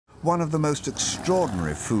One of the most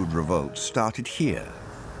extraordinary food revolts started here,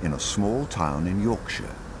 in a small town in Yorkshire.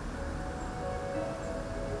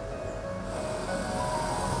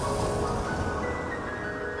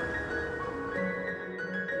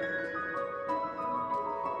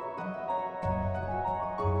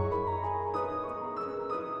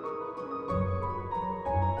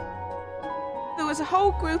 There was a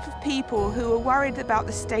whole group of people who were worried about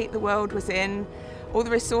the state the world was in, all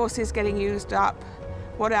the resources getting used up,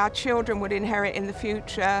 what our children would inherit in the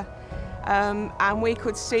future, and we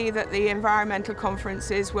could see that the environmental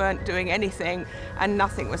conferences weren't doing anything and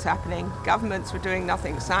nothing was happening. Governments were doing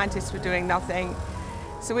nothing, scientists were doing nothing.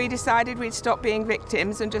 So we decided we'd stop being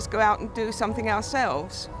victims and just go out and do something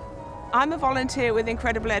ourselves. I'm a volunteer with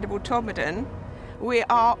Incredible Edible Todmorden. We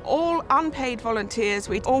are all unpaid volunteers.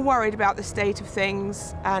 We all worried about the state of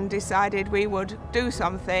things and decided we would do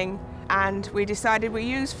something. And we decided we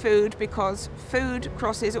use food because food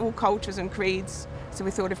crosses all cultures and creeds. So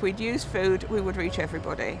we thought if we'd use food, we would reach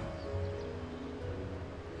everybody.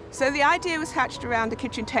 So the idea was hatched around a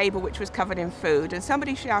kitchen table which was covered in food, and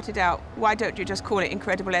somebody shouted out, "Why don't you just call it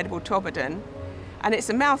Incredible Edible Todmorden?" And it's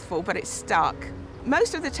a mouthful, but it's stuck.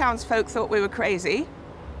 Most of the townsfolk thought we were crazy.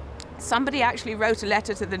 Somebody actually wrote a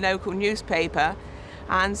letter to the local newspaper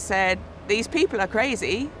and said, "These people are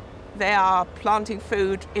crazy. They are planting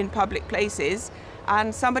food in public places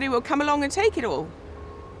and somebody will come along and take it all."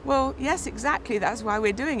 Well, yes, exactly, that's why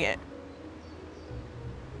we're doing it.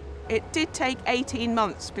 It did take 18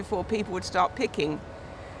 months before people would start picking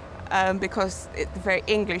because it's the very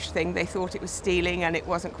English thing, they thought it was stealing and it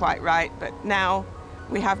wasn't quite right, but now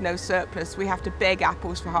we have no surplus. We have to beg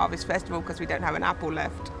apples for Harvest Festival because we don't have an apple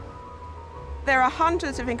left. There are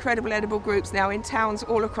hundreds of Incredible Edible groups now in towns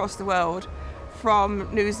all across the world, from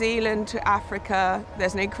New Zealand to Africa.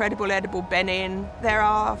 There's an Incredible Edible Benin. There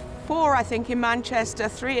are 4, I think, in Manchester,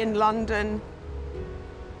 3 in London.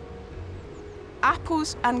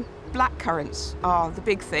 Apples and blackcurrants are the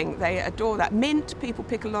big thing. They adore that. Mint, people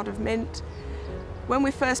pick a lot of mint. When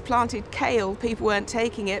we first planted kale, people weren't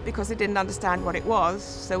taking it because they didn't understand what it was,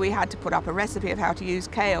 so we had to put up a recipe of how to use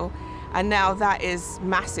kale. And now that is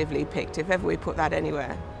massively picked, if ever we put that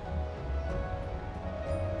anywhere.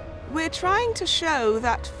 We're trying to show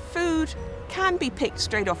that food can be picked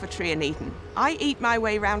straight off a tree and eaten. I eat my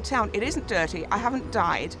way around town. It isn't dirty. I haven't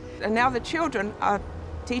died. And now the children are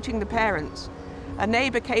teaching the parents. A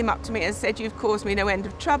neighbour came up to me and said, "You've caused me no end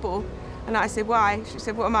of trouble." And I said, "Why?" She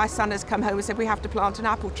said, "Well, my son has come home and said we have to plant an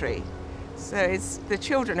apple tree." So the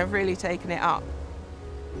children have really taken it up.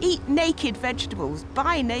 Eat naked vegetables,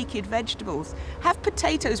 buy naked vegetables, have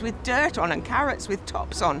potatoes with dirt on and carrots with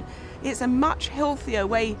tops on. It's a much healthier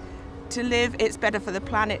way to live. It's better for the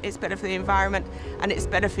planet, it's better for the environment, and it's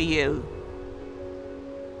better for you.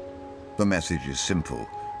 The message is simple.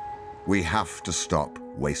 We have to stop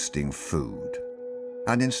wasting food.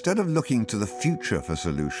 And instead of looking to the future for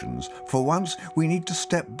solutions, for once we need to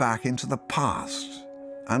step back into the past.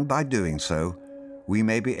 And by doing so, we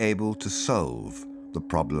may be able to solve the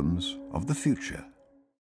problems of the future.